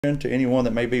To anyone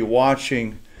that may be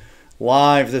watching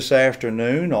live this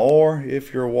afternoon, or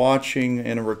if you're watching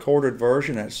in a recorded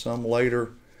version at some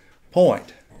later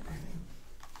point.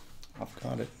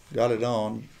 I've got it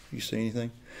on. You see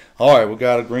anything? All right, we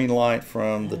got a green light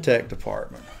from the tech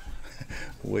department.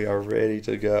 We are ready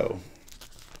to go.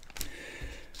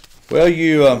 Well,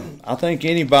 I think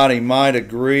anybody might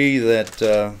agree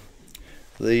that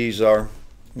these are,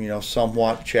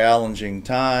 somewhat challenging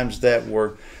times that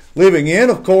we're living in.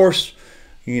 Of course,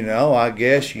 I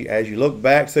guess as you look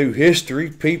back through history,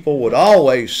 people would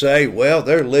always say, well,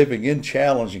 they're living in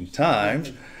challenging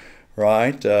times,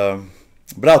 right?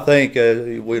 But I think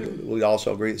we'd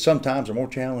also agree that sometimes are more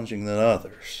challenging than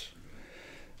others.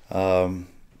 I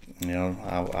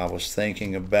was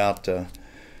thinking about the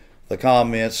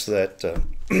comments that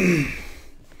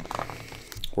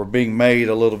were being made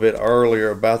a little bit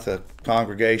earlier about the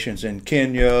congregations in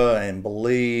Kenya and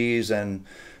Belize and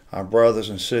our brothers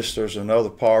and sisters in other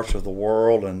parts of the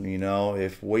world. And,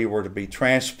 if we were to be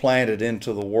transplanted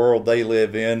into the world they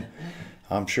live in,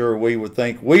 I'm sure we would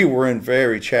think we were in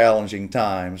very challenging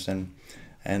times. And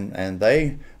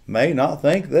they may not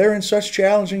think they're in such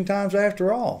challenging times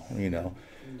after all, where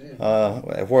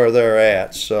they're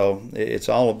at. So it's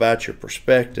all about your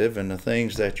perspective and the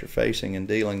things that you're facing and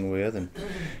dealing with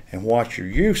and what you're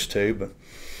used to. But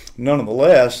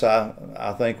nonetheless,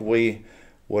 I think we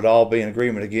would all be in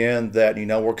agreement again that,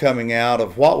 we're coming out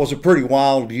of what was a pretty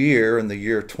wild year in the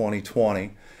year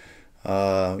 2020.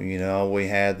 We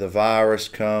had the virus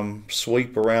come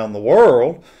sweep around the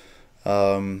world,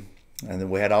 and then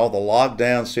we had all the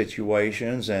lockdown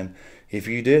situations. And if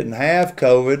you didn't have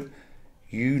COVID,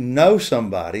 you know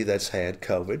somebody that's had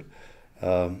COVID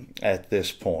at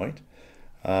this point.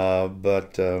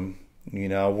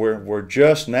 We're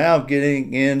just now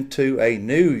getting into a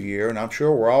new year, and I'm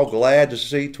sure we're all glad to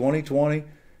see 2020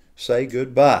 say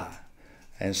goodbye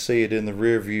and see it in the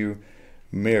rearview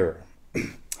mirror.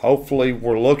 Hopefully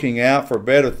we're looking out for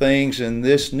better things in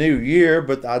this new year,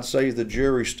 but I'd say the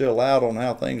jury's still out on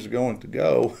how things are going to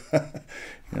go.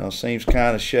 Seems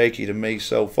kind of shaky to me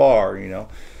so far.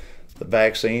 The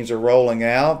vaccines are rolling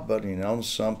out, but in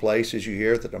some places you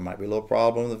hear that there might be a little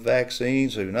problem with the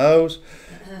vaccines. Who knows?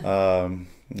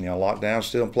 Lockdown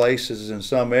still in places in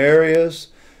some areas.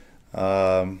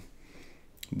 But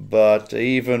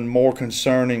even more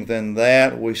concerning than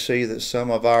that, we see that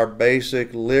some of our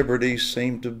basic liberties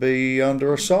seem to be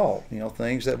under assault.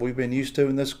 Things that we've been used to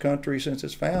in this country since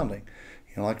its founding.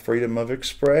 Like freedom of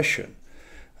expression.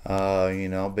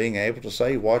 Being able to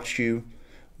say what you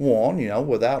want,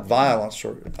 without violence,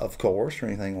 of course, or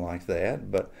anything like that.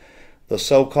 But the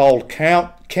so-called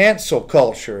cancel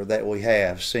culture that we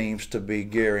have seems to be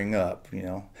gearing up.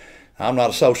 I'm not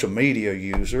a social media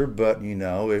user, but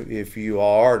if you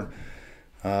are,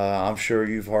 I'm sure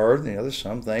you've heard, there's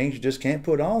some things you just can't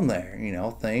put on there.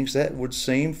 Things that would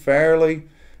seem fairly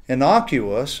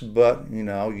innocuous, but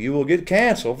you will get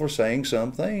canceled for saying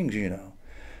some things.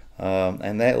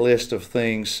 And that list of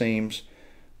things seems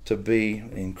to be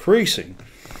increasing.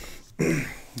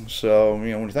 So, when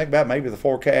you think about maybe the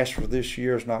forecast for this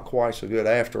year is not quite so good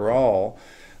after all,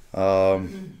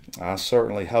 I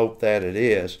certainly hope that it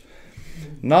is.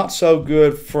 Not so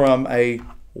good from a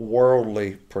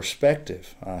worldly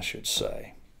perspective, I should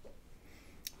say.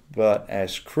 But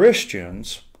as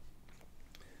Christians,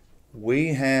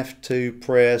 we have to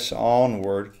press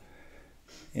onward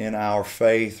in our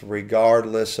faith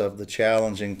regardless of the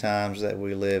challenging times that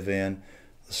we live in,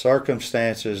 the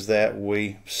circumstances that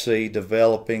we see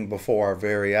developing before our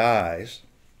very eyes,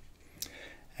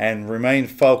 and remain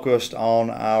focused on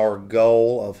our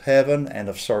goal of heaven and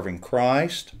of serving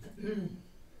Christ.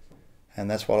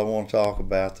 And that's what I want to talk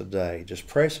about today, just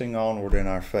pressing onward in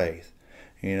our faith,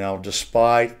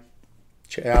 despite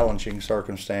challenging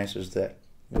circumstances that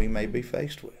we may be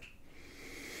faced with.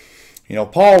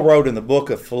 Paul wrote in the book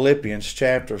of Philippians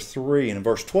chapter 3 and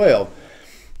verse 12,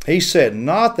 he said,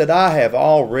 "Not that I have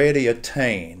already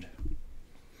attained."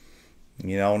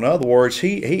 In other words,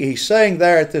 he's saying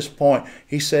there at this point,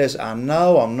 he says, I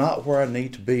know I'm not where I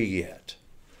need to be yet.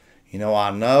 I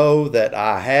know that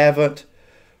I haven't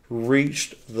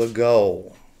reached the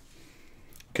goal.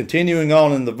 Continuing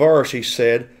on in the verse, he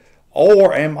said,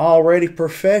 or am already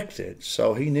perfected.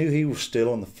 So he knew he was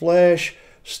still in the flesh,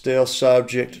 still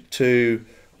subject to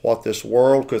what this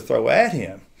world could throw at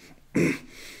him.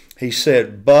 He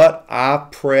said, but I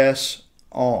press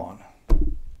on.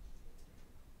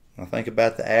 Now think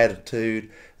about the attitude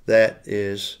that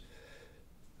is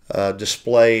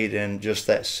displayed in just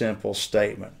that simple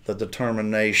statement. The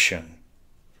determination,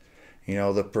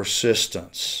 the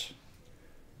persistence.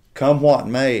 Come what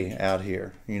may out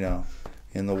here,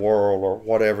 in the world or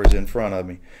whatever is in front of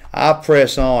me. I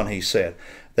press on, he said,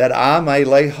 that I may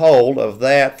lay hold of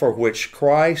that for which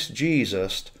Christ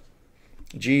Jesus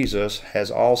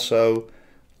has also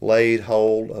laid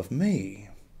hold of me.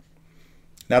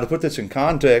 Now, to put this in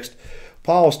context,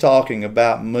 Paul's talking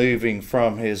about moving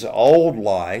from his old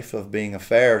life of being a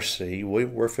Pharisee.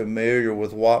 We're familiar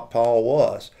with what Paul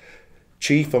was.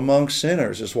 Chief among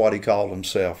sinners is what he called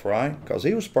himself, right? Because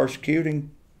he was persecuting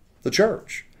the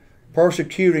church,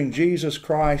 persecuting Jesus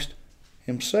Christ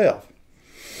himself.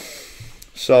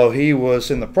 So he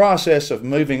was in the process of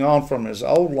moving on from his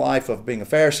old life of being a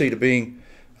Pharisee to being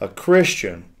a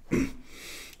Christian.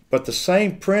 But the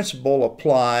same principle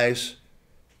applies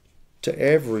to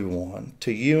everyone,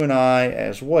 to you and I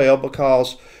as well,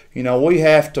 because, we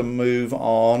have to move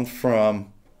on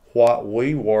from what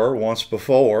we were once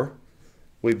before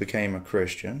we became a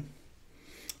Christian.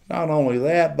 Not only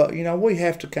that, but, we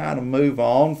have to kind of move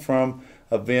on from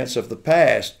events of the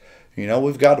past.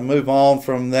 We've got to move on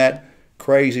from that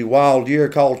crazy wild year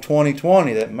called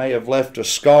 2020 that may have left us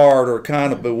scarred or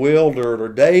kind of bewildered or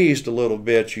dazed a little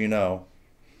bit,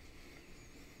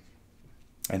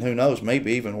 And who knows,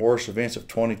 maybe even worse events of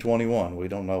 2021. We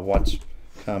don't know what's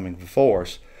coming before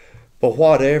us. But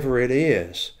whatever it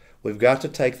is, we've got to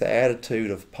take the attitude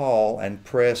of Paul and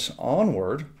press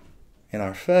onward in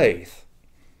our faith.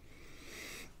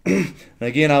 And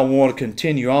again, I want to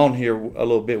continue on here a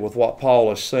little bit with what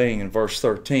Paul is saying in verse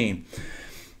 13.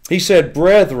 He said,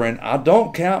 "Brethren, I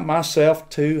don't count myself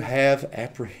to have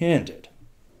apprehended.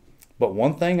 But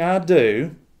one thing I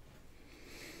do,"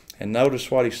 and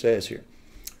notice what he says here,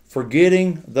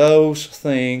 "forgetting those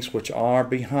things which are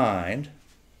behind,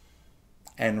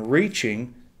 and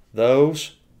reaching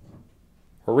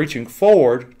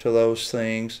forward to those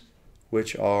things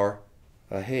which are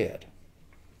ahead.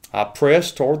 I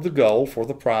press toward the goal for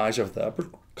the prize of the upward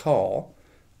call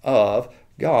of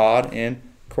God in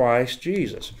Christ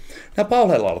Jesus." Now, Paul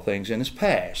had a lot of things in his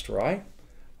past, right?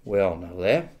 We all know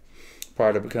that.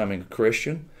 Prior to becoming a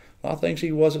Christian, a lot of things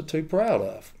he wasn't too proud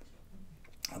of.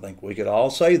 I think we could all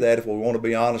say that if we want to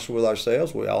be honest with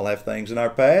ourselves. We all have things in our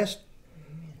past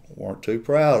we weren't too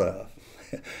proud of.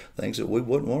 Things that we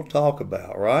wouldn't want to talk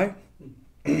about, right?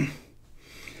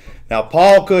 Now,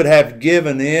 Paul could have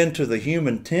given in to the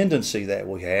human tendency that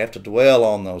we have to dwell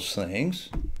on those things,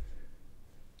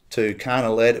 to kind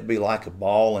of let it be like a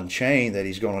ball and chain that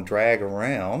he's going to drag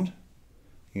around,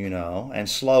 and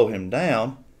slow him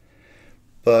down.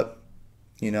 But,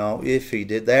 if he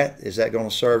did that, is that going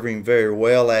to serve him very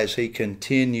well as he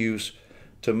continues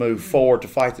to move forward to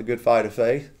fight the good fight of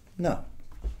faith? No.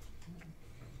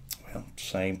 Well,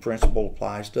 same principle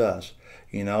applies to us.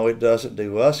 It doesn't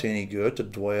do us any good to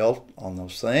dwell on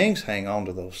those things, hang on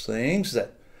to those things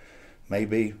that may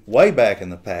be way back in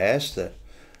the past that,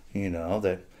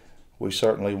 that we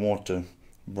certainly want to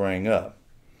bring up.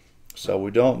 So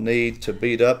we don't need to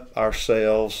beat up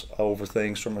ourselves over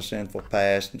things from a sinful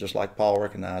past, and just like Paul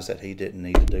recognized that he didn't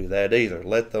need to do that either.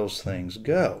 Let those things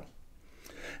go.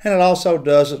 And it also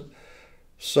doesn't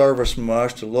serve us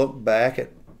much to look back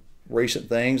at recent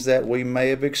things that we may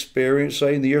have experienced,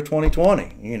 say, in the year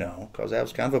 2020, because that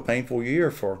was kind of a painful year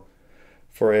for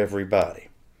everybody.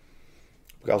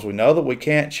 Because we know that we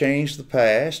can't change the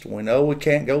past. We know we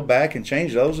can't go back and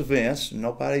change those events.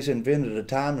 Nobody's invented a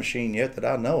time machine yet that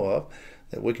I know of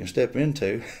that we can step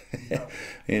into,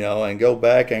 and go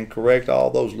back and correct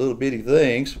all those little bitty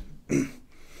things.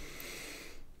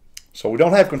 So we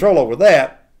don't have control over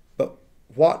that, but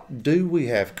what do we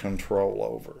have control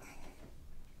over?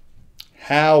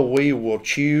 How we will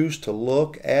choose to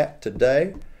look at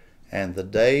today and the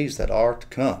days that are to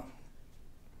come,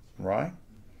 right?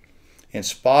 In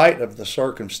spite of the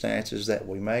circumstances that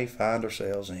we may find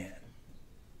ourselves in.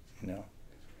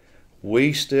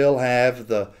 We still have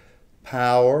the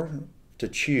power to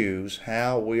choose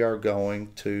how we are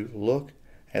going to look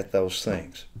at those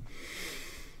things.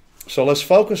 So let's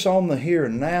focus on the here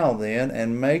and now then,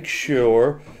 and make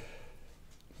sure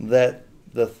that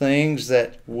the things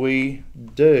that we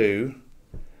do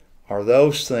are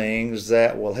those things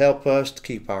that will help us to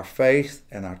keep our faith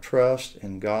and our trust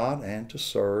in God and to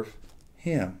serve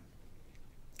Him.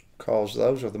 Because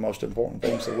those are the most important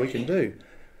things that we can do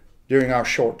during our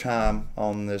short time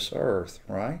on this earth,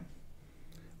 right?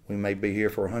 We may be here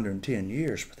for 110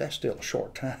 years, but that's still a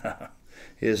short time,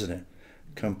 isn't it?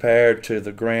 Compared to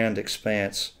the grand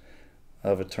expanse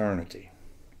of eternity.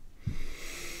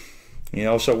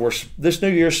 So this new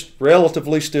year's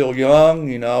relatively still young.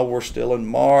 We're still in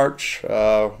March.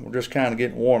 We're just kind of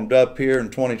getting warmed up here in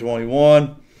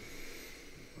 2021.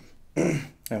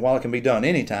 And while it can be done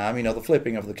anytime, the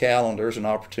flipping of the calendar is an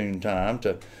opportune time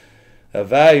to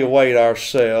evaluate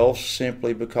ourselves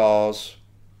simply because,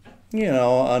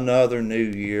 another new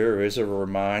year is a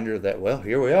reminder that, well,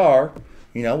 here we are.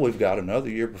 We've got another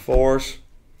year before us.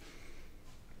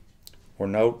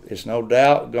 It's no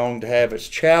doubt going to have its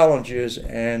challenges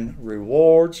and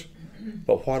rewards,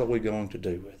 but what are we going to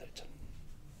do with it?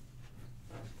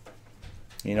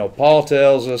 Paul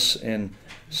tells us in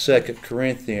 2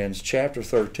 Corinthians chapter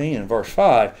 13 and verse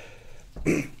 5,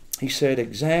 he said,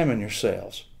 examine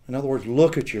yourselves. In other words,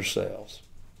 look at yourselves.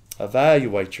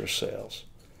 Evaluate yourselves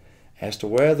as to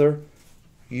whether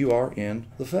you are in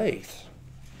the faith.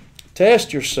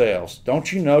 Test yourselves.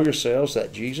 Don't you know yourselves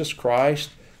that Jesus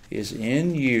Christ is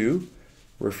in you,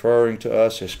 referring to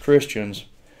us as Christians,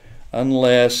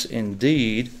 unless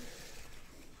indeed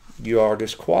you are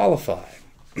disqualified.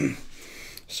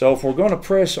 So if we're going to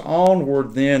press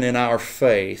onward then in our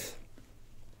faith,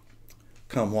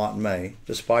 come what may,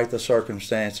 despite the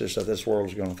circumstances that this world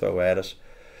is going to throw at us,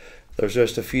 there's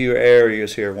just a few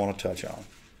areas here I want to touch on,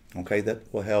 okay,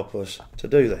 that will help us to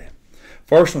do that.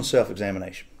 First one,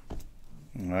 self-examination.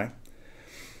 All right.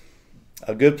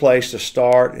 A good place to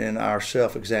start in our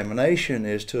self-examination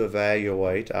is to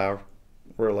evaluate our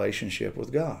relationship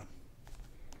with God.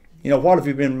 What have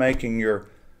you been making your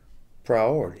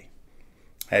priority?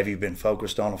 Have you been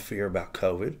focused on a fear about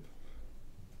COVID?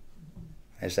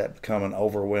 Has that become an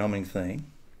overwhelming thing?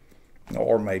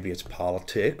 Or maybe it's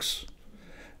politics.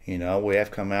 We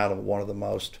have come out of one of the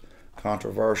most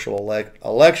controversial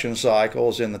election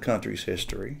cycles in the country's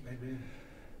history.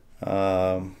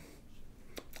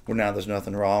 Well, now there's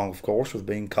nothing wrong, of course, with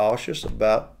being cautious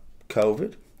about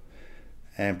COVID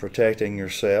and protecting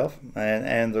yourself,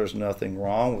 and there's nothing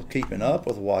wrong with keeping up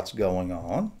with what's going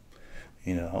on,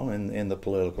 in the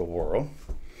political world.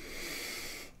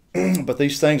 But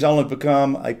these things only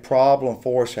become a problem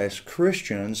for us as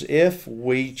Christians if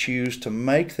we choose to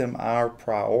make them our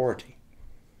priority.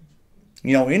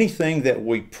 Anything that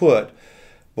we put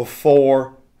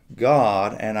before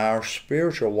God and our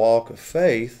spiritual walk of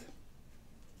faith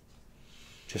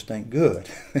just ain't good.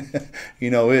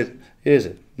 Is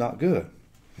it? Not good.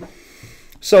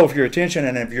 So if your attention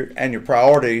and your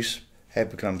priorities have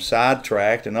become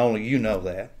sidetracked, and only you know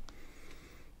that,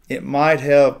 it might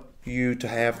help you to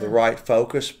have the right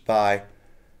focus by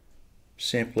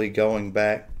simply going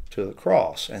back to the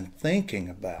cross and thinking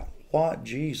about what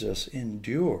Jesus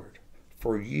endured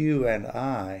for you and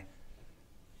I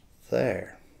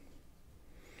there.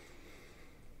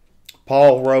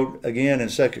 Paul wrote again in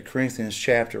 2 Corinthians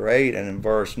chapter 8 and in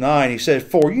verse 9, he said,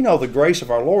 for you know the grace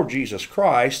of our Lord Jesus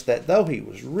Christ, that though he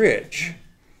was rich,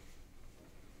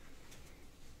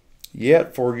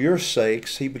 yet for your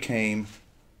sakes he became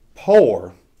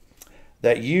poor,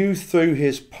 that you through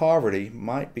his poverty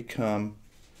might become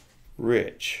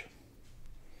rich.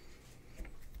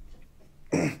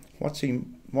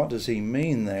 What does he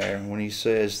mean there when he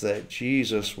says that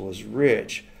Jesus was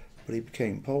rich, but he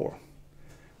became poor?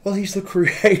 Well, he's the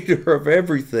creator of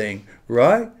everything,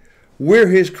 right? We're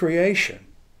his creation.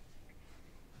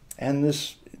 And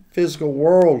this physical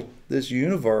world, this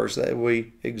universe that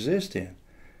we exist in,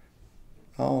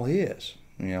 all his.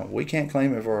 We can't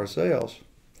claim it for ourselves.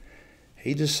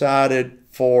 He decided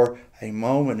for a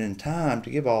moment in time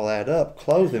to give all that up,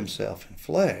 clothe himself in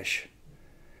flesh,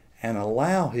 and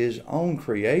allow his own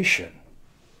creation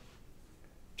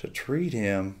to treat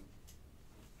him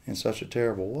in such a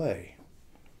terrible way.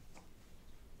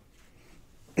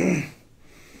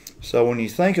 So when you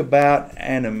think about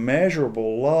an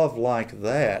immeasurable love like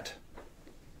that,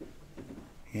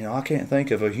 I can't think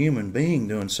of a human being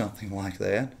doing something like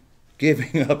that,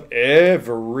 giving up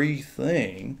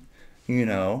everything,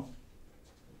 and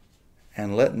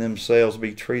letting themselves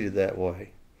be treated that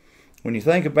way. When you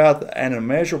think about an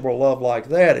immeasurable love like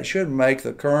that, it should make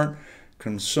the current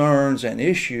concerns and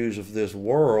issues of this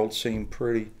world seem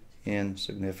pretty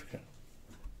insignificant,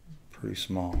 pretty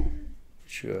small. It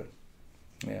should.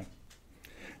 Yeah.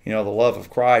 The love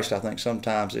of Christ, I think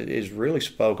sometimes it is really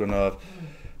spoken of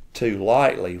too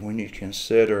lightly when you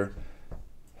consider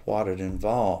what it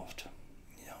involved.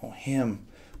 Him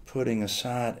putting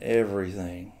aside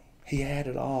everything. He had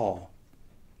it all.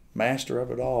 Master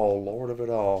of it all, Lord of it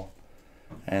all,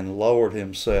 and lowered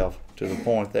himself to the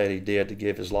point that he did to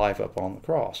give his life up on the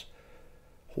cross.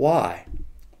 Why?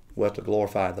 Well, to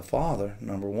glorify the Father,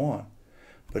 number one,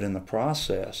 but in the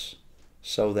process,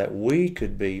 so that we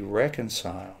could be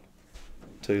reconciled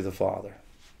to the Father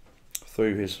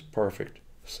through his perfect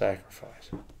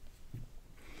sacrifice.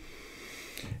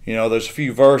 There's a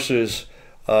few verses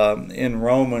in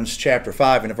Romans chapter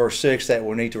 5 and verse 6 that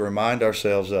we need to remind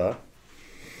ourselves of.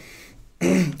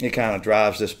 It kind of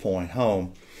drives this point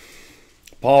home.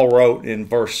 Paul wrote in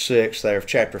verse 6 there of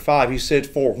chapter 5, he said,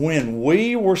 "For when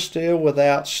we were still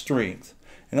without strength,"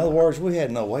 in other words, we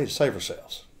had no way to save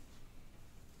ourselves,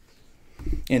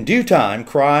 "in due time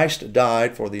Christ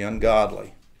died for the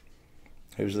ungodly."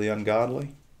 Who's the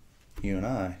ungodly? You and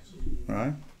I,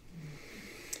 right?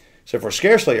 So for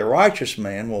scarcely a righteous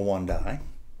man will one die,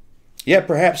 yet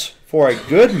perhaps for a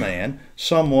good man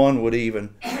someone would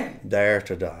even dare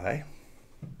to die.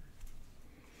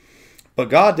 But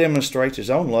God demonstrates His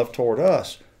own love toward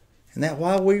us, and that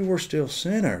while we were still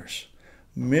sinners,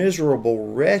 miserable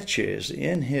wretches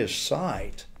in His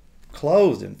sight,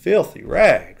 clothed in filthy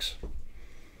rags,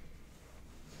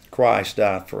 Christ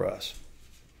died for us.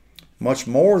 Much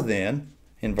more then,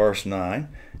 in verse 9,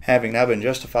 having now been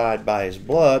justified by His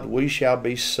blood, we shall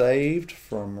be saved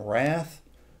from wrath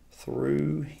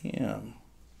through Him.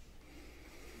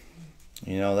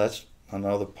 You know, that's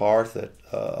another part that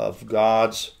of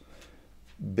God's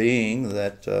being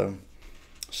that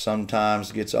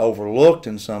sometimes gets overlooked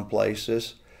in some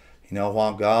places. You know,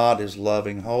 while God is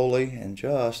loving, holy, and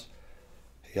just,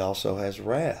 He also has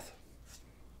wrath.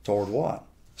 Toward what?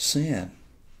 Sin.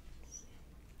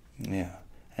 Yeah.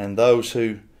 And those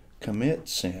who commit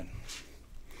sin.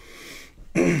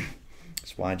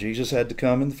 That's why Jesus had to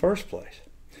come in the first place.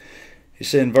 He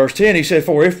said in verse 10, he said,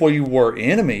 "For if we were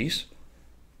enemies,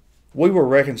 we were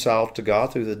reconciled to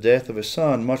God through the death of His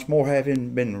Son. Much more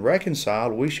having been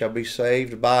reconciled, we shall be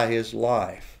saved by His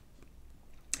life."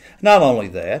 Not only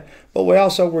that, but we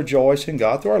also rejoice in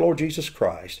God through our Lord Jesus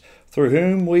Christ, through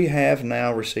whom we have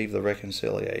now received the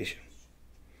reconciliation.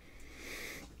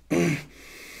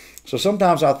 So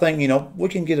sometimes I think, we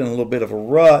can get in a little bit of a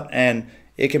rut, and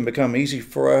it can become easy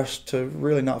for us to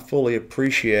really not fully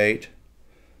appreciate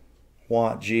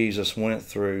what Jesus went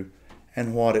through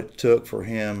and what it took for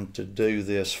Him to do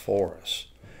this for us.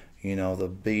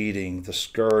 The beating, the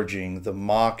scourging, the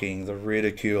mocking, the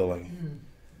ridiculing.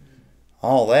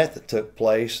 All that took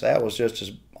place, that was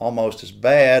just almost as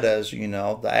bad as,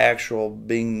 the actual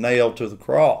being nailed to the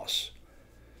cross.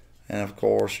 And of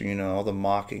course, the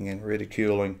mocking and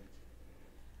ridiculing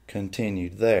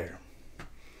continued there.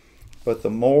 But the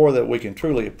more that we can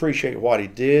truly appreciate what He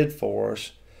did for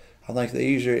us, I think the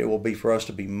easier it will be for us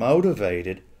to be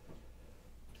motivated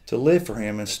to live for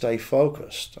Him and stay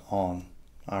focused on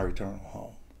our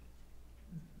eternal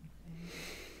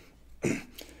home.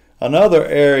 Another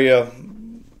area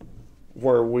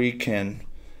where we can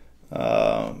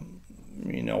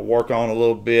work on a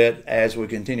little bit as we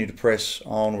continue to press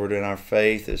onward in our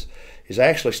faith is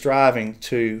actually striving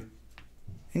to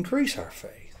increase our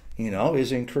faith.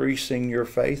 Is increasing your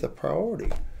faith a priority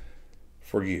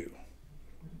for you?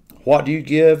 What do you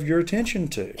give your attention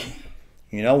to?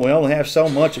 We only have so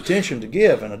much attention to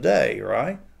give in a day,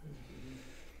 right?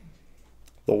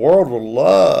 The world will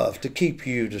love to keep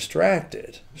you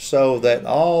distracted so that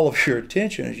all of your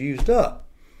attention is used up.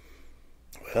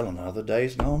 Well, another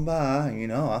day's gone by.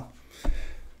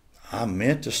 I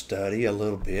meant to study a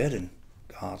little bit in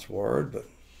God's Word, but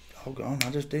doggone, I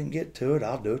just didn't get to it.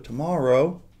 I'll do it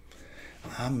tomorrow.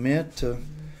 I meant to,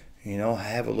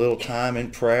 have a little time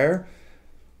in prayer.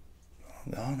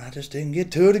 I just didn't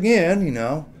get to it again,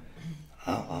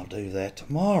 I'll do that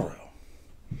tomorrow.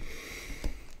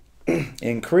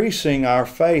 Increasing our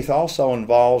faith also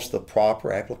involves the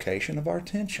proper application of our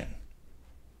attention.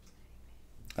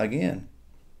 Again,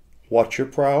 what's your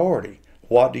priority?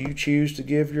 What do you choose to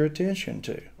give your attention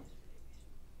to?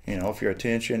 If your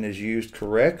attention is used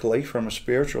correctly from a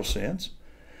spiritual sense,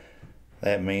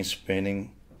 that means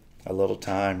spending a little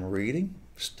time reading,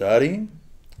 studying,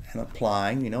 and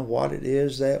applying, what it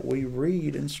is that we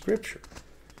read in Scripture,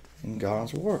 in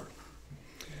God's Word.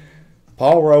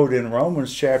 Paul wrote in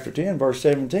Romans chapter 10, verse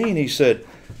 17, he said,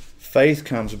 "Faith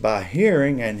comes by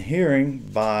hearing, and hearing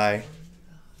by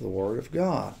the Word of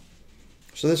God."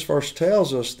 So this verse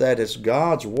tells us that it's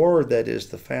God's Word that is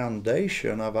the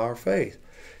foundation of our faith.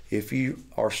 If you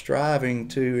are striving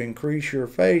to increase your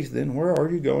faith, then where are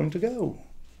you going to go?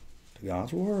 To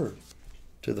God's Word,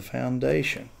 to the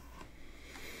foundation.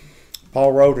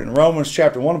 Paul wrote in Romans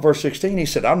chapter 1, verse 16, he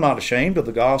said, "I'm not ashamed of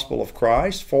the gospel of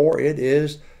Christ, for it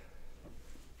is,"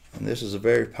 and this is a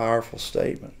very powerful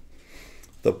statement,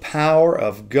 "the power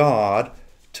of God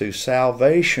to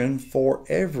salvation for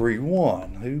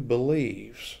everyone who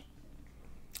believes,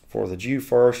 for the Jew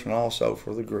first and also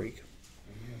for the Greek."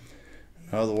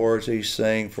 In other words, he's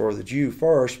saying for the Jew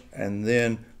first and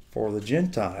then for the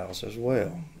Gentiles as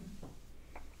well.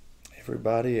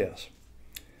 Everybody else.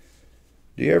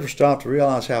 Do you ever stop to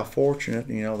realize how fortunate,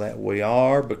 that we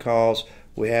are because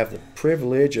we have the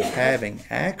privilege of having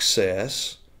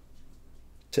access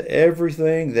to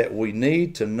everything that we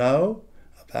need to know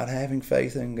about having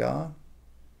faith in God,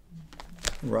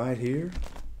 right here,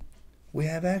 we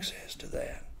have access to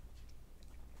that.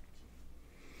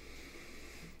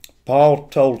 Paul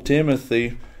told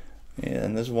Timothy,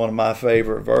 and this is one of my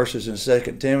favorite verses in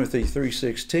 2 Timothy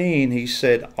 3:16, he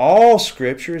said, all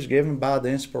Scripture is given by the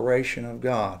inspiration of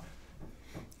God.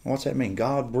 What's that mean?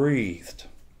 God breathed.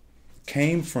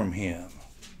 Came from Him.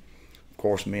 Of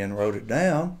course, men wrote it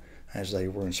down as they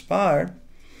were inspired.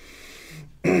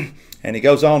 And he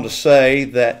goes on to say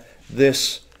that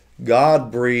this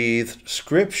God-breathed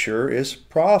Scripture is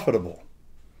profitable.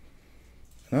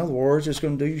 In other words, it's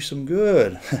going to do you some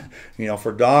good,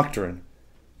 for doctrine,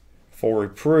 for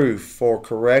reproof, for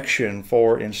correction,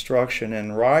 for instruction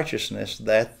in righteousness,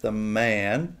 that the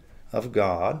man of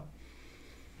God,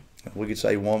 we could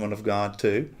say woman of God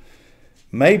too,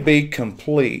 may be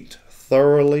complete,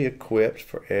 thoroughly equipped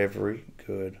for every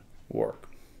good work.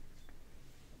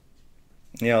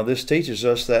 This teaches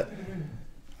us that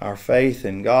our faith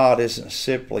in God isn't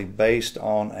simply based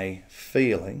on a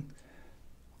feeling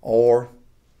or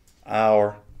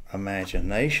our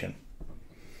imagination,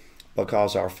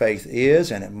 because our faith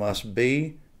is, and it must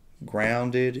be,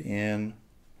 grounded in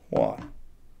what?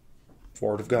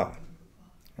 Word of God.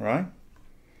 Right?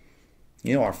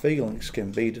 Our feelings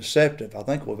can be deceptive. I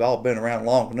think we've all been around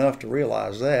long enough to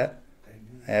realize that,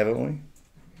 haven't we?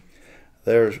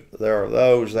 There are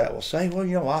those that will say,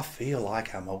 well, I feel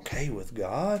like I'm okay with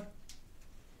God.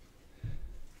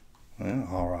 Well,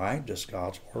 all right, does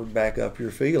God's Word back up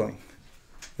your feeling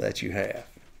that you have?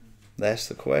 That's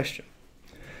the question.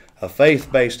 A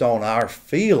faith based on our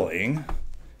feeling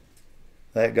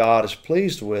that God is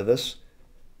pleased with us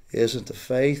isn't the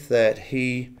faith that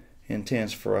He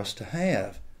intends for us to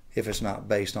have if it's not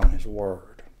based on His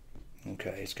Word.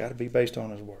 Okay, it's got to be based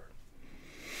on His Word.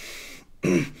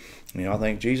 I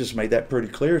think Jesus made that pretty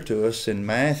clear to us in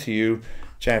Matthew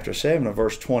chapter 7 and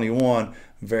verse 21.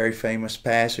 Very famous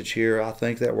passage here, I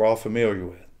think, that we're all familiar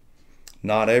with.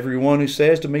 Not everyone who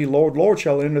says to me, Lord, Lord,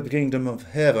 shall enter the kingdom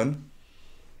of heaven,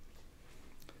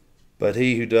 but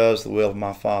he who does the will of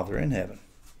my Father in heaven.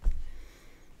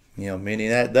 Many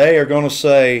that day are going to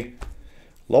say,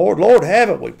 Lord, Lord,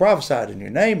 haven't we prophesied in your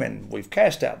name, and we've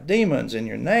cast out demons in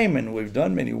your name, and we've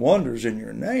done many wonders in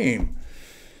your name?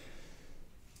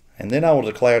 And then I will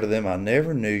declare to them, I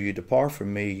never knew you. Depart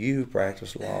from me, you who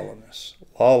practice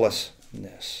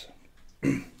lawlessness.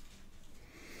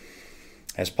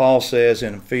 As Paul says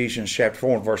in Ephesians chapter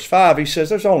 4 and verse 5, he says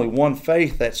there's only one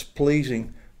faith that's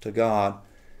pleasing to God,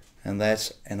 and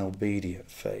that's an obedient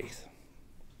faith.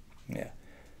 Yeah.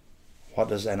 What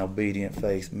does an obedient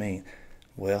faith mean?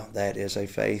 Well, that is a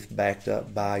faith backed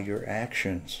up by your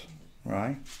actions,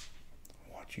 right?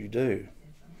 What you do.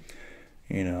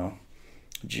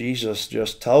 Jesus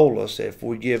just told us if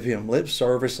we give Him lip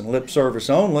service and lip service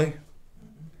only,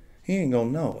 He ain't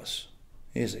going to know us,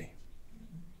 is He?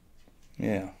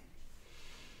 Yeah.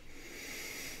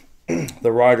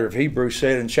 The writer of Hebrews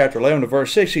said in chapter 11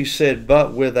 verse 6, he said,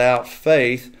 but without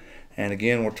faith, and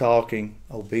again we're talking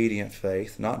obedient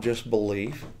faith, not just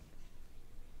belief,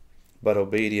 but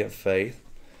obedient faith,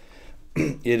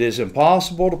 it is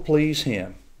impossible to please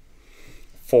Him.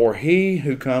 For he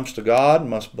who comes to God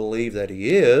must believe that He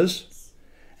is,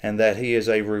 and that He is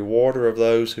a rewarder of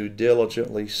those who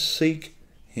diligently seek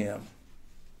Him.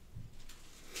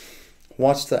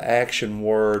 What's the action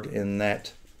word in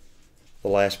the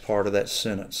last part of that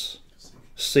sentence?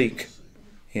 Seek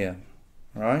Him,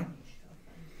 right?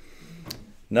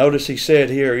 Notice he said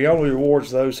here, He only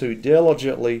rewards those who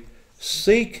diligently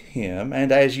seek Him.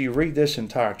 And as you read this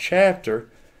entire chapter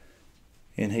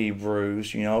in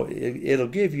Hebrews, it'll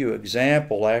give you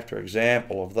example after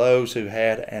example of those who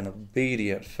had an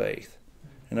obedient faith.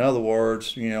 In other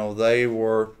words, they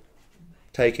were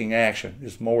taking action.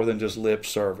 It's more than just lip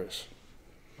service.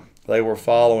 They were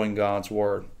following God's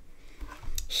Word.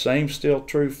 Same still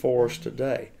true for us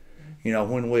today.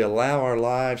 When we allow our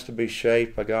lives to be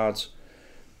shaped by God's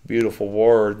beautiful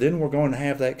Word, then we're going to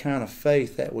have that kind of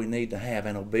faith that we need to have,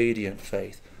 an obedient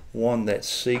faith, one that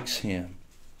seeks Him.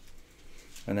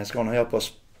 And that's going to help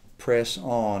us press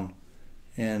on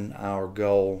in our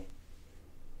goal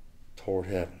toward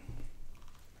heaven.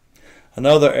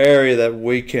 Another area that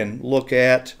we can look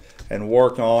at and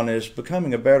work on is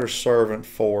becoming a better servant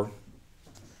for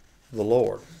the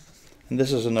Lord. And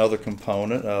this is another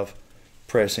component of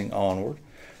pressing onward.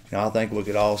 I think we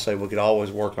could all say we could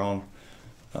always work on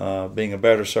being a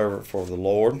better servant for the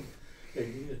Lord.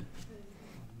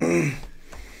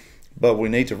 But we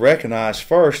need to recognize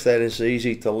first that it's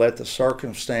easy to let the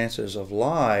circumstances of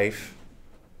life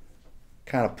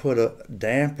kind of put a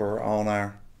damper on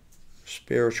our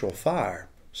spiritual fire.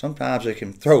 Sometimes it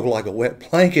can throw like a wet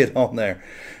blanket on there,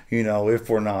 if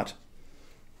we're not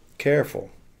careful.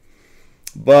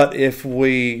 But if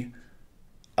we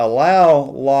allow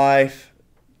life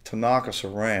to knock us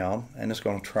around, and it's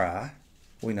going to try,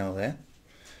 we know that,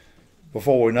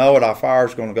 before we know it, our fire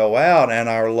is going to go out, and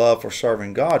our love for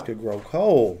serving God could grow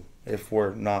cold if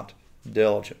we're not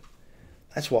diligent.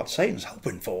 That's what Satan's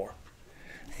hoping for.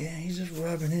 Yeah, he's just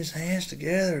rubbing his hands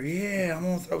together. Yeah, I'm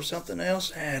going to throw something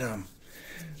else at him.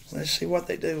 Let's see what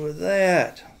they do with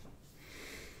that.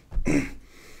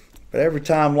 But every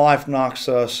time life knocks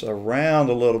us around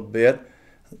a little bit,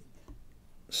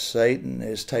 Satan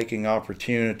is taking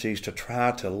opportunities to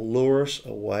try to lure us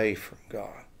away from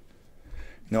God.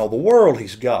 The world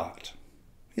he's got.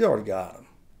 He's already got them.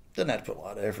 Doesn't have to put a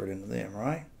lot of effort into them,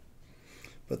 right?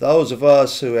 But those of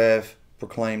us who have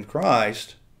proclaimed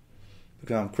Christ,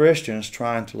 become Christians,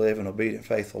 trying to live an obedient,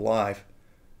 faithful life,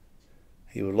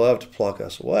 he would love to pluck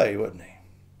us away, wouldn't he?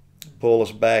 Pull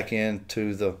us back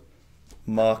into the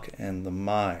muck and the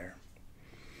mire.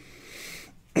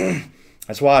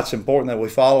 That's why it's important that we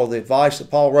follow the advice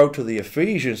that Paul wrote to the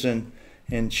Ephesians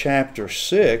in chapter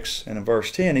 6 and in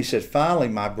verse 10. He said, "Finally,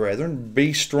 my brethren,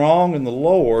 be strong in the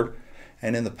Lord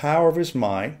and in the power of his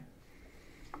might."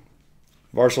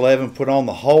 Verse 11, "Put on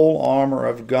the whole armor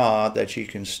of God that ye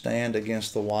can stand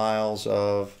against the wiles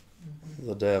of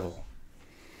the devil."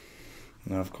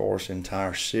 Now, of course,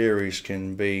 entire series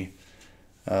can be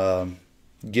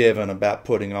given about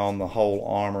putting on the whole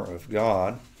armor of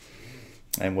God,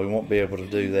 and we won't be able to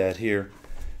do that here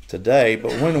today.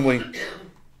 But when we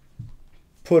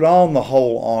put on the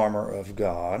whole armor of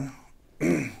God,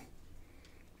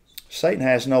 Satan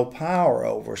has no power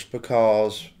over us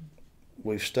because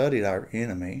we've studied our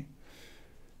enemy.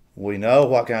 We know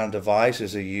what kind of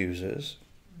devices he uses.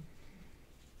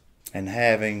 And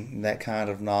having that kind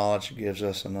of knowledge gives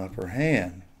us an upper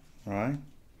hand, right?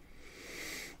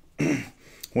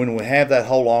 When we have that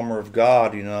whole armor of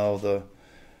God, the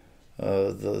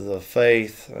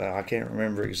faith, I can't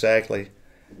remember exactly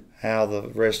how the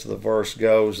rest of the verse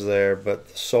goes there, but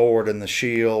the sword and the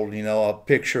shield, I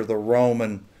picture the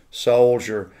Roman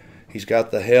soldier. He's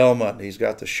got the helmet, he's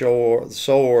got the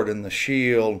sword and the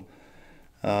shield,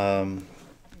 and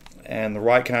the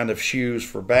right kind of shoes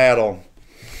for battle.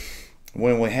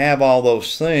 When we have all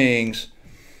those things,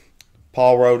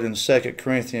 Paul wrote in 2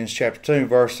 Corinthians chapter 2,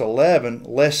 verse 11,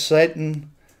 "Lest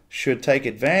Satan should take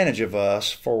advantage of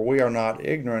us, for we are not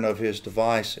ignorant of his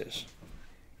devices."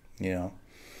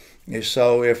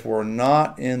 So if we're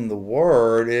not in the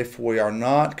Word, if we are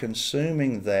not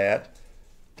consuming that,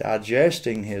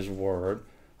 digesting his Word,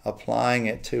 applying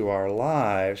it to our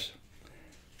lives,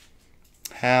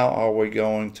 how are we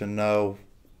going to know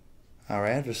our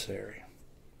adversary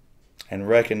and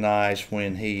recognize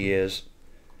when he is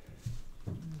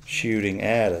shooting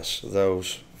at us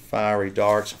those fiery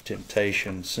darts of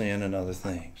temptation, sin, and other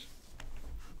things?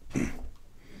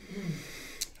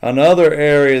 Another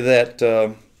area that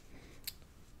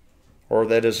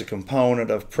is a component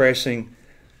of pressing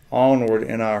onward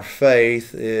in our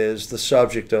faith is the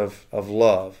subject of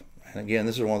love. And again,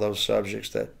 this is one of those subjects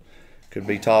that could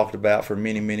be talked about for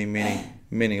many, many, many,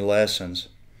 many lessons.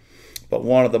 But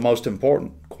one of the most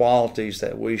important qualities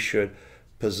that we should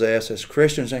possess as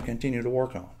Christians and continue to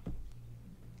work on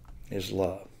is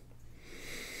love.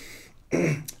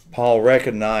 Paul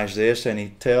recognized this, and he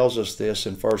tells us this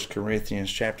in 1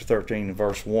 Corinthians chapter 13 and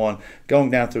verse 1,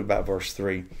 going down through about verse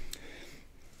 3.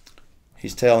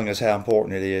 He's telling us how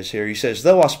important it is here. He says,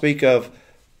 though I speak with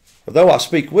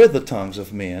the tongues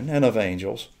of men and of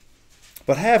angels,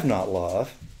 but have not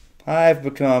love, I have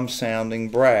become sounding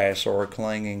brass or a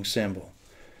clanging cymbal.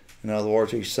 In other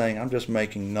words, he's saying, I'm just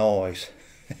making noise,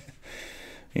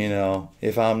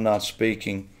 if I'm not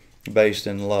speaking based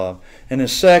in love. In the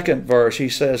second verse, he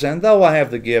says, and though I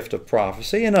have the gift of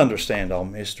prophecy and understand all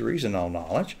mysteries and all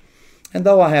knowledge, and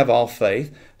though I have all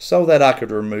faith, so that I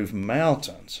could remove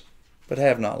mountains, but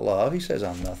have not love, he says,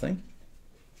 I'm nothing.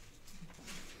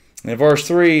 In verse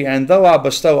 3, and though I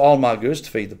bestow all my goods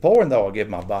to feed the poor, and though I give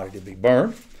my body to be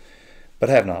burned, but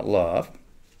have not love,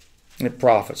 it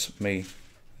profits me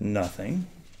nothing.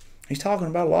 He's talking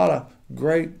about a lot of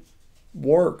great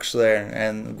works there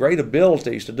and great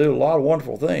abilities to do a lot of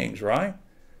wonderful things, right?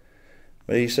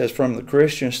 But he says from the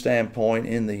Christian standpoint,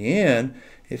 in the end,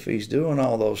 if he's doing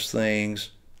all those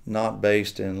things not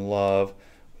based in love,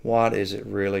 what is it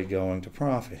really going to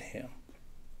profit him?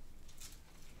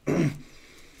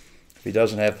 If he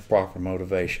doesn't have the proper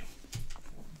motivation.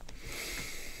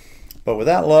 But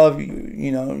without love,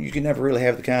 you can never really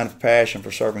have the kind of passion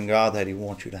for serving God that he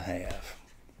wants you to have.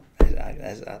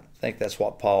 I think that's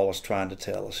what Paul is trying to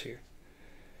tell us here.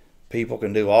 People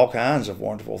can do all kinds of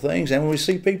wonderful things, and we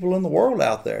see people in the world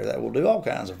out there that will do all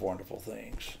kinds of wonderful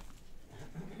things.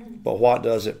 But what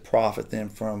does it profit them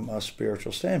from a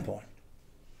spiritual standpoint?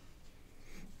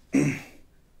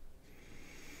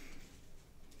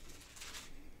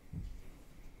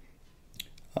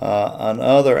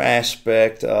 Another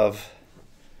aspect of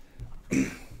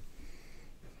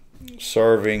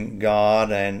serving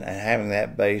God and having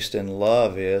that based in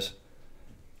love is,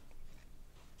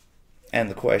 and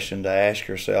the question to ask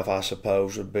yourself, I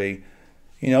suppose, would be,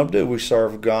 do we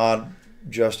serve God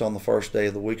just on the first day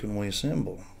of the week when we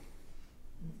assemble?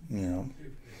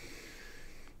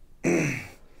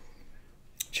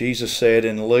 Jesus said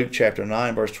in Luke chapter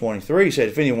 9, verse 23, he said,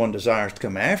 if anyone desires to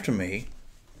come after me,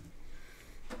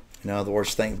 in other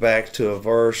words, think back to a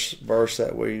verse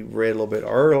that we read a little bit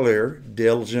earlier,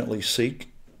 diligently seek.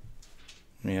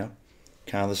 Yeah,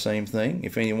 kind of the same thing.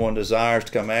 If anyone desires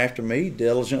to come after me,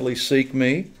 diligently seek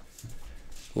me.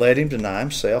 Let him deny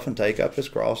himself and take up his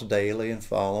cross daily and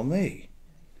follow me.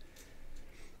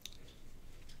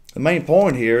 The main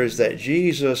point here is that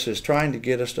Jesus is trying to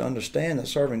get us to understand that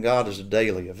serving God is a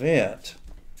daily event.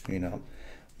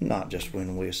 Not just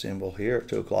when we assemble here at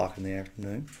 2 o'clock in the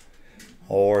afternoon,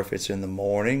 or if it's in the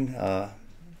morning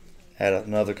at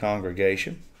another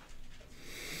congregation.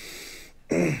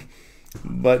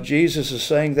 But Jesus is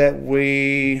saying that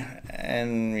we're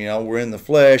in the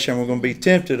flesh and we're going to be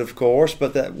tempted, of course,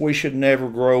 but that we should never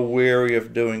grow weary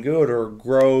of doing good or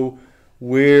grow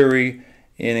weary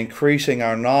in increasing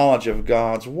our knowledge of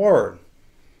God's Word.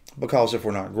 Because if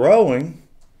we're not growing,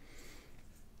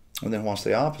 then what's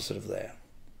the opposite of that?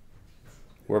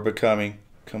 We're becoming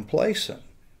complacent.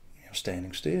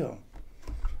 Standing still,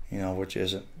 which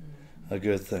isn't a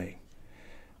good thing.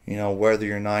 Whether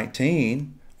you're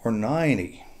 19 or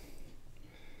 90,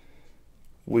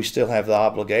 we still have the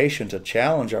obligation to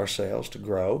challenge ourselves to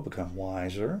grow, become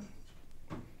wiser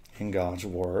in God's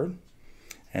Word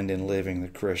and in living the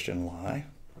Christian life.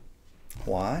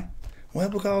 Why? Well,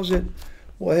 because it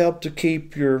will help to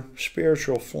keep your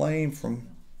spiritual flame from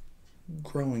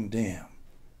growing dim,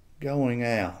 going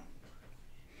out.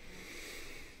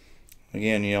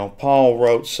 Again, Paul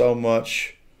wrote so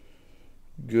much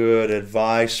good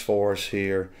advice for us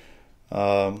here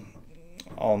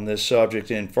on this subject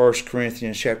in 1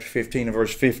 Corinthians chapter 15 and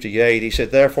verse 58. He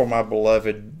said, therefore, my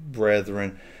beloved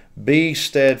brethren, be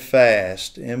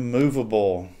steadfast,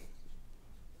 immovable,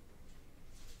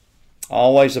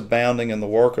 always abounding in the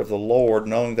work of the Lord,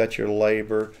 knowing that your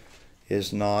labor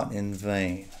is not in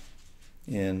vain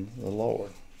in the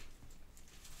Lord.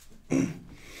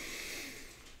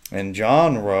 And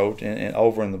John wrote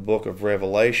over in the book of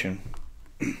Revelation,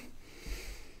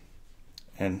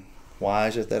 and why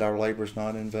is it that our labor is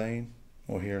not in vain?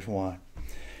 Well, here's why.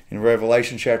 In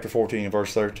Revelation chapter 14 and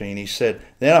verse 13, he said,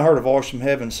 then I heard a voice from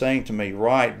heaven saying to me,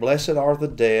 write, blessed are the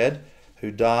dead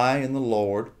who die in the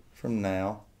Lord from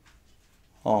now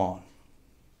on.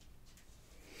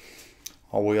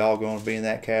 Are we all going to be in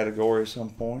that category at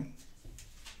some point?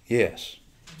 Yes,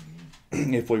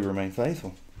 if we remain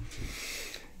faithful.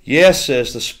 Yes,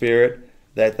 says the Spirit,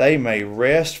 that they may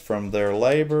rest from their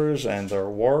labors and their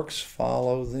works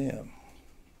follow them.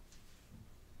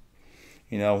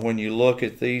 When you look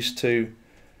at these two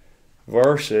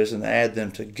verses and add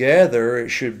them together, it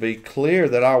should be clear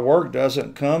that our work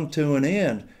doesn't come to an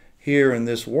end here in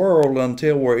this world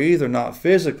until we're either not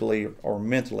physically or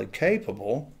mentally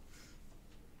capable,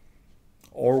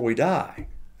 or we die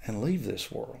and leave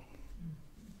this world.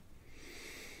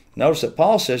 Notice that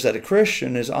Paul says that a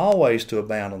Christian is always to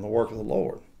abound in the work of the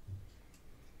Lord.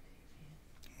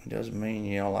 It doesn't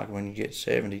mean, like when you get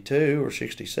 72 or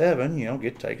 67,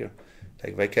 get to take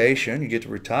a vacation, you get to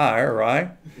retire,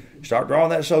 right? Start drawing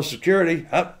that Social Security.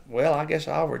 Well, I guess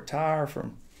I'll retire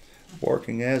from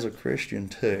working as a Christian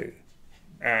too.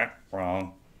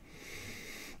 Wrong.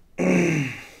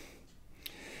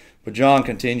 But John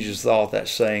continues his thought that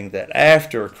saying that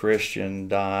after a Christian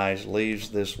dies,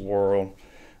 leaves this world,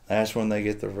 that's when they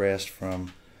get the rest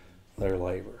from their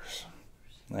labors.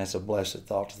 That's a blessed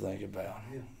thought to think about.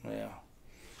 Yeah.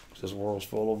 This world's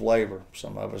full of labor.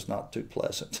 Some of it's not too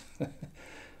pleasant.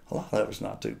 A lot of it's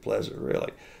not too pleasant,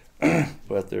 really.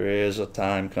 But there is a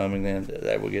time coming then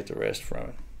that we get the rest from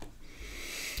it.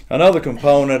 Another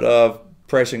component of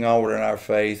pressing onward in our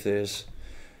faith is,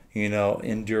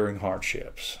 enduring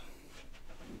hardships.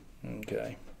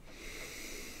 Okay.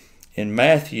 In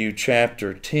Matthew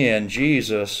chapter 10,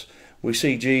 we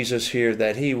see Jesus here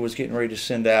that he was getting ready to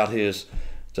send out his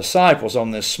disciples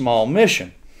on this small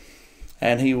mission.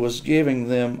 And he was giving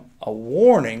them a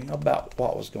warning about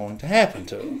what was going to happen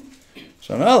to them.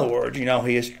 So in other words,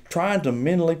 he is trying to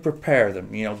mentally prepare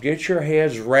them. Get your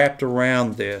heads wrapped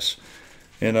around this,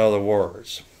 in other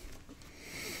words.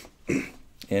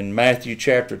 In Matthew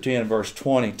chapter 10, verse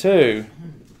 22,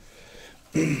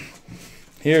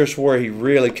 here's where he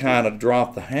really kind of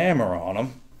dropped the hammer on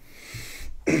them.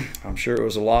 I'm sure it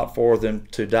was a lot for them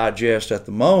to digest at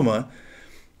the moment.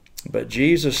 But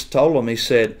Jesus told them, he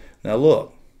said, now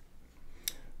look,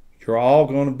 you're all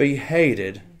going to be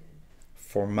hated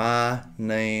for my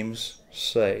name's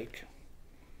sake.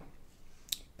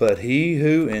 But he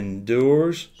who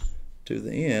endures to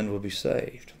the end will be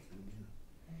saved.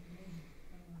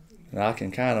 And I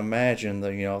can kind of imagine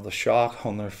the shock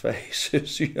on their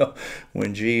faces,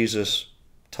 when Jesus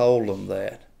told them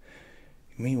that.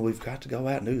 You mean we've got to go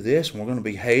out and do this, and we're going to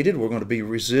be hated, we're going to be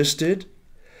resisted,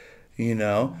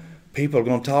 people are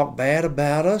going to talk bad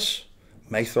about us,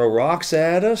 may throw rocks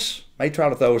at us, may try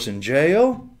to throw us in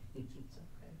jail.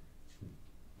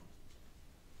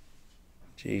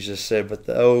 Jesus said, but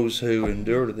those who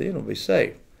endure to the end will be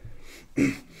saved.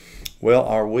 Well,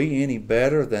 are we any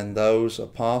better than those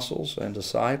apostles and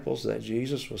disciples that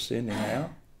Jesus was sending out?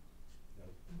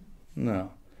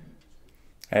 No.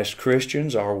 As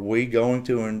Christians, are we going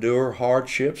to endure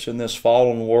hardships in this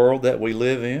fallen world that we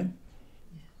live in?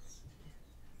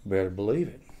 Better believe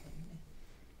it.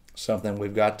 Something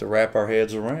we've got to wrap our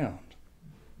heads around.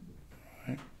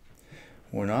 Right?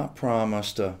 We're not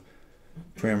promised a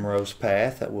primrose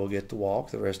path that we'll get to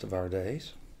walk the rest of our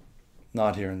days.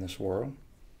 Not here in this world.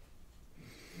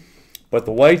 But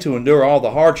the way to endure all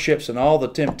the hardships and all the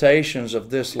temptations of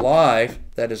this life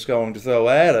that is going to throw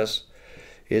at us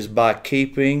is by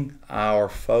keeping our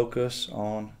focus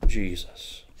on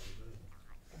Jesus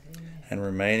and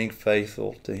remaining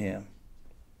faithful to Him.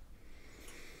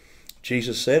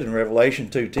 Jesus said in Revelation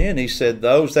 2:10, He said,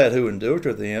 those that who endure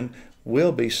to the end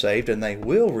will be saved, and they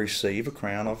will receive a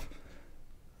crown of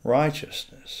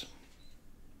righteousness.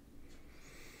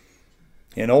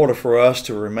 In order for us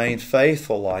to remain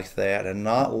faithful like that and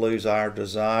not lose our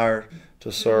desire to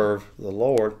serve the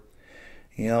Lord,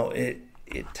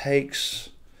 it takes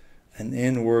an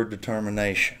inward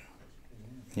determination.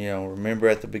 Remember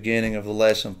at the beginning of the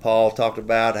lesson, Paul talked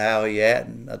about how he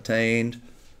hadn't attained.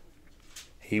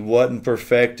 He wasn't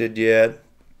perfected yet,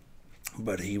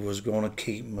 but he was going to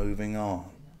keep moving on,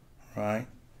 right?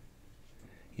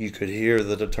 You could hear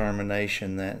the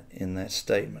determination in that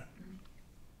statement.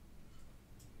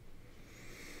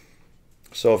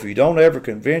 So if you don't ever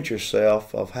convince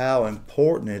yourself of how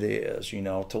important it is,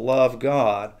 to love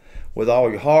God with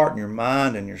all your heart and your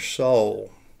mind and your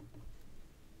soul,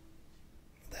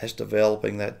 that's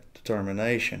developing that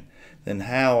determination, then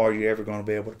how are you ever going to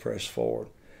be able to press forward,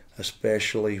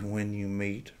 especially when you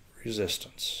meet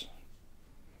resistance?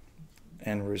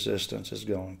 And resistance is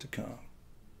going to come.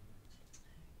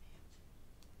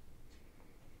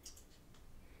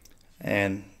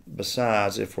 And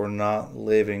besides, if we're not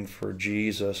living for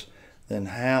Jesus, then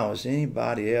how is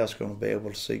anybody else going to be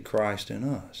able to see Christ in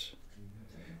us?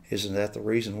 Isn't that the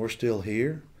reason we're still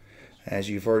here? As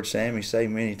you've heard Sammy say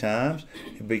many times,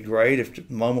 it'd be great if the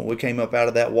moment we came up out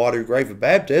of that watery grave of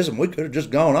baptism, we could have just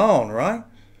gone on, right?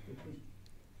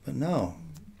 But no,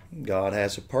 God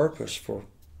has a purpose for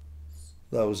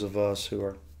those of us who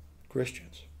are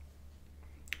Christians,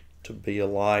 to be a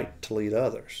light to lead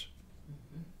others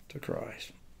to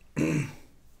Christ.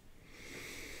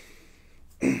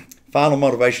 Final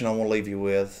motivation I want to leave you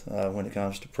with when it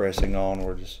comes to pressing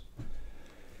onward is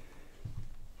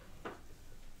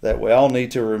that we all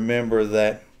need to remember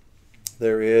that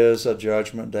there is a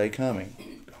judgment day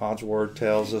coming. God's Word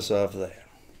tells us of that.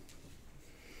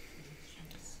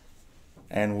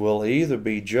 And we'll either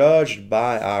be judged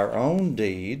by our own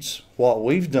deeds, what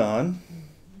we've done,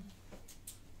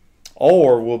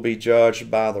 or we'll be judged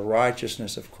by the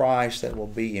righteousness of Christ that will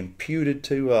be imputed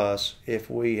to us if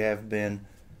we have been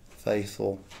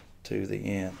faithful to the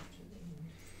end.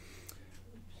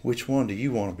 Which one do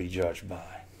you want to be judged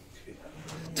by?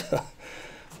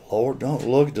 Lord, don't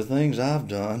look at the things I've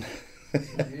done.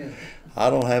 I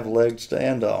don't have a leg to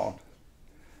stand on.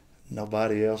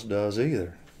 Nobody else does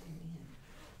either.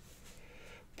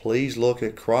 Please look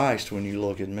at Christ when you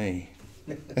look at me.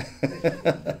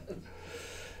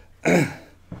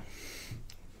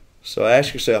 So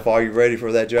ask yourself, are you ready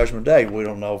for that judgment day? We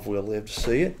don't know if we'll live to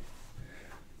see it,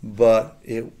 but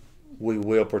we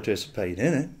will participate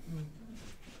in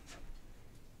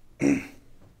it.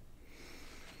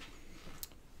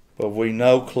 But we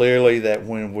know clearly that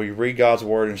when we read God's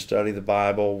Word and study the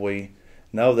Bible, we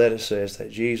know that it says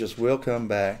that Jesus will come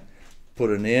back,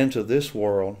 put an end to this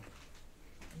world,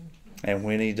 And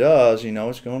when he does,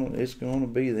 it's going to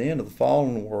be the end of the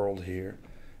fallen world here.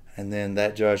 And then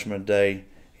that judgment day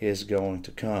is going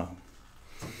to come.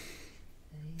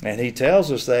 And he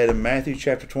tells us that in Matthew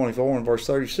chapter 24 and verse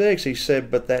 36. He said,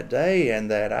 "But that day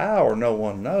and that hour no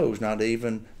one knows, not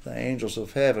even the angels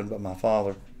of heaven, but my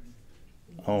Father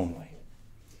only.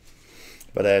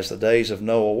 But as the days of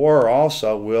Noah were,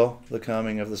 also will the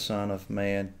coming of the Son of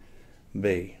Man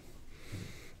be."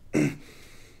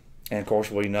 And of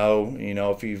course we know,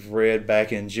 if you've read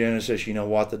back in Genesis, you know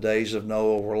what the days of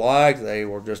Noah were like. They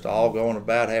were just all going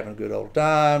about having a good old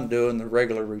time, doing the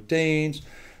regular routines,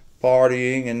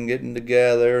 partying and getting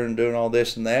together and doing all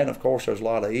this and that. And of course there's a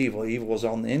lot of evil. Evil was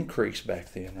on the increase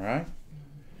back then, right?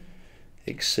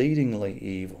 Exceedingly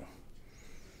evil.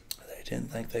 They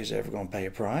didn't think they was ever going to pay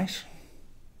a price.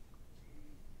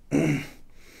 And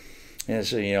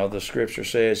so, the scripture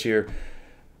says here,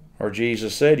 or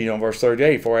Jesus said, in verse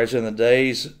 38, "For as in the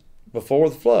days before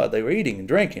the flood, they were eating and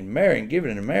drinking, marrying,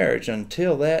 giving in marriage,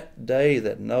 until that day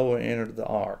that Noah entered the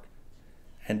ark,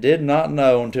 and did not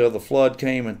know until the flood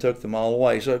came and took them all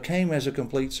away." So it came as a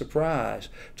complete surprise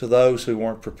to those who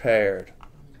weren't prepared.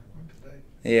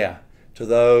 Yeah, to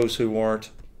those who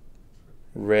weren't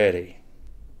ready.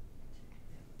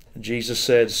 Jesus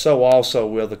said, "So also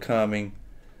will the coming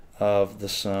of the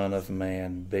Son of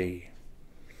Man be."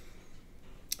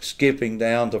 Skipping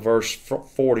down to verse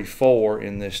 44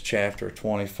 in this chapter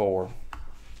 24.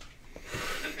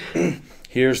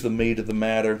 Here's the meat of the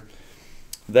matter.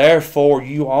 "Therefore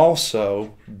you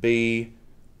also be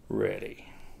ready,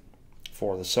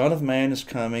 for the Son of Man is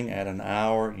coming at an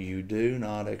hour you do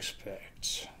not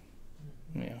expect."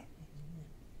 Yeah.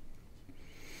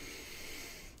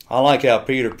 I like how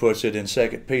Peter puts it in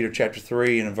 2 Peter chapter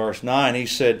 3 and in verse 9. He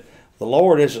said, "The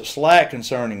Lord isn't slack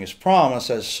concerning His promise,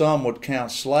 as some would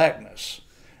count slackness."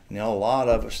 A lot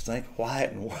of us think, why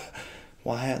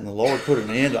hadn't the Lord put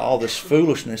an end to all this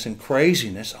foolishness and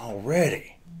craziness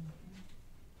already?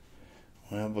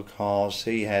 Well, because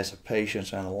He has a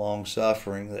patience and a long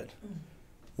suffering that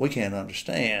we can't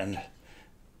understand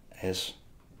as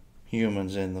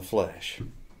humans in the flesh.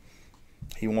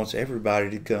 He wants everybody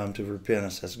to come to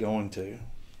repentance that's going to.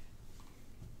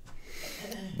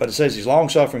 But it says He's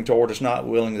long-suffering toward us, not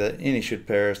willing that any should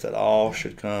perish, that all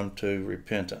should come to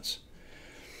repentance.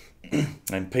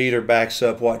 And Peter backs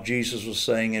up what Jesus was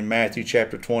saying in Matthew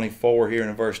chapter 24 here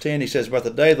in verse 10. He says, "But the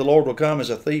day of the Lord will come as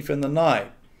a thief in the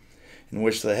night, in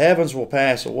which the heavens will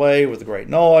pass away with a great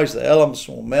noise, the elements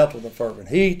will melt with a fervent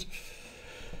heat,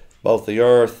 both the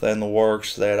earth and the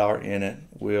works that are in it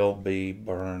will be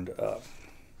burned up."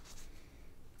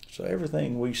 So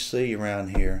everything we see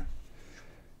around here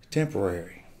is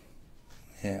temporary.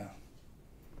 Yeah.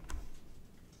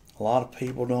 A lot of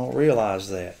people don't realize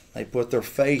that. They put their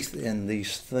faith in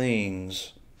these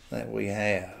things that we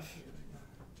have.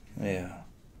 Yeah.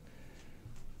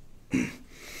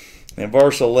 In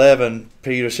verse 11,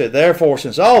 Peter said, "Therefore,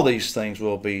 since all these things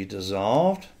will be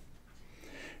dissolved,"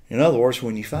 in other words,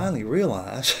 when you finally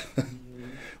realize,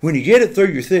 when you get it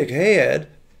through your thick head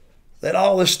that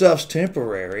all this stuff's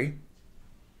temporary,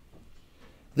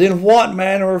 then what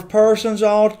manner of persons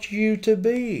ought you to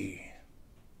be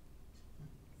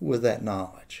with that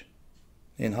knowledge?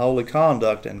 In holy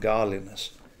conduct and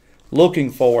godliness, looking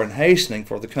for and hastening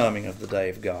for the coming of the day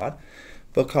of God,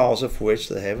 because of which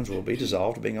the heavens will be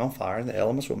dissolved, being on fire, and the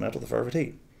elements will melt with a fervent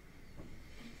heat.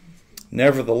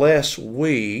 Nevertheless,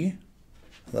 we,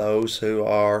 those who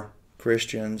are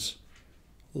Christians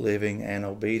living an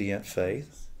obedient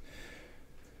faith,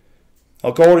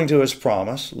 according to His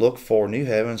promise, look for new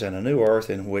heavens and a new earth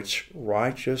in which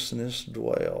righteousness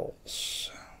dwells.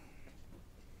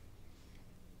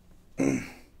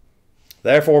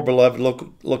 Therefore, beloved,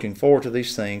 looking forward to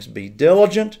these things, be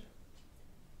diligent.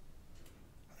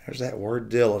 There's that word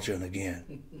diligent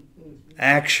again.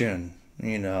 Action,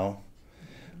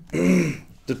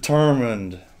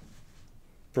 determined,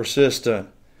 persistent.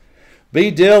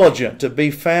 Be diligent to be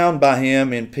found by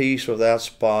Him in peace, without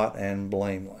spot and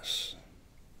blameless.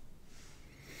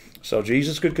 So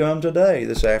Jesus could come today,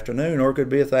 this afternoon, or it could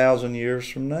be 1,000 years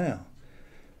from now.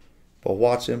 But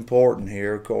what's important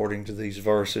here, according to these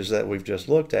verses that we've just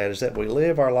looked at, is that we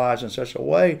live our lives in such a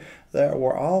way that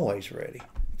we're always ready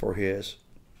for His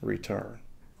return,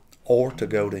 or to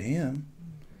go to Him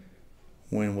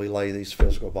when we lay these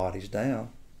physical bodies down.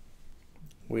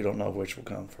 We don't know which will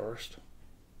come first.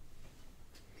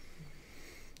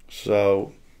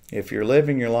 So if you're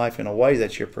living your life in a way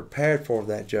that you're prepared for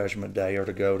that judgment day or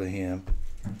to go to Him,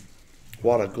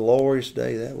 what a glorious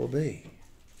day that will be.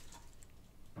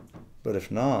 But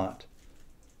if not,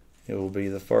 It will be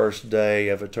the first day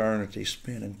of eternity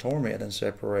spent in torment and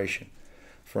separation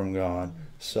from God,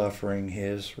 suffering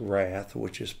His wrath,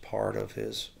 which is part of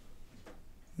His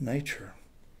nature,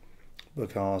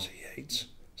 because He hates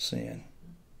sin.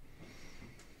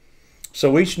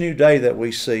 So each new day that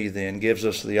we see then gives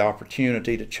us the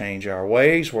opportunity to change our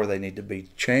ways where they need to be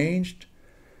changed,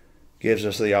 gives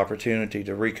us the opportunity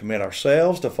to recommit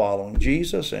ourselves to following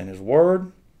Jesus and His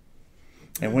Word.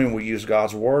 And when we use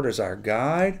God's Word as our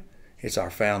guide, it's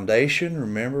our foundation.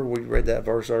 Remember, we read that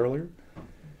verse earlier.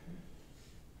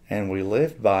 And we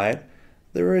live by it.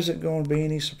 There isn't going to be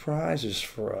any surprises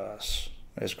for us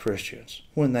as Christians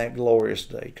when that glorious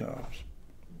day comes.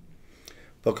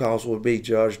 Because we'll be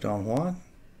judged on what?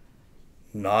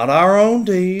 Not our own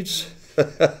deeds.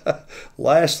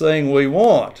 Last thing we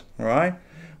want, right?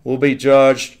 We'll be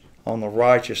judged on the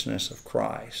righteousness of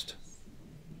Christ,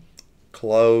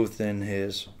 clothed in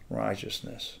His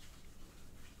righteousness.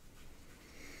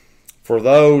 For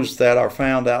those that are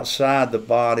found outside the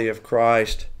body of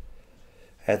Christ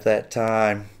at that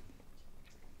time,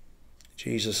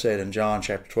 Jesus said in John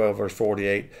chapter 12, verse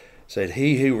 48, said,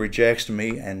 "He who rejects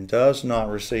me and does not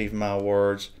receive my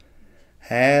words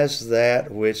has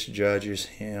that which judges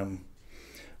him.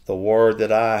 The word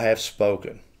that I have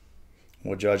spoken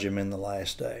will judge him in the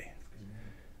last day."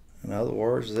 In other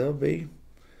words, they'll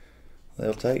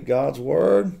take God's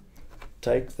word,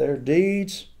 take their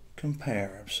deeds, compare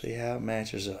them, see how it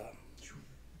matches up.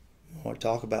 When we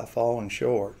talk about falling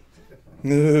short,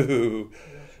 ooh,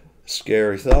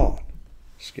 scary thought.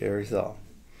 Scary thought.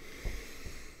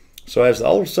 So as the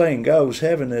old saying goes,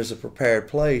 heaven is a prepared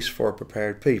place for a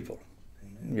prepared people.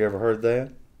 You ever heard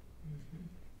that?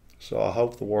 So I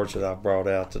hope the words that I've brought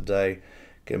out today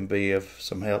can be of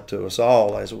some help to us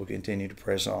all as we continue to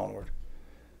press onward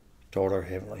toward our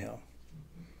heavenly home.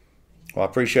 Well, I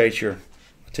appreciate your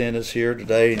attendance here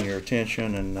today and your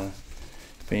attention, and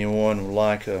if anyone would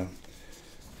like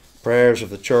prayers of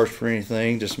the church for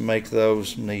anything, just make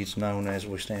those needs known as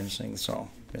we stand and sing the song.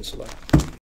 It's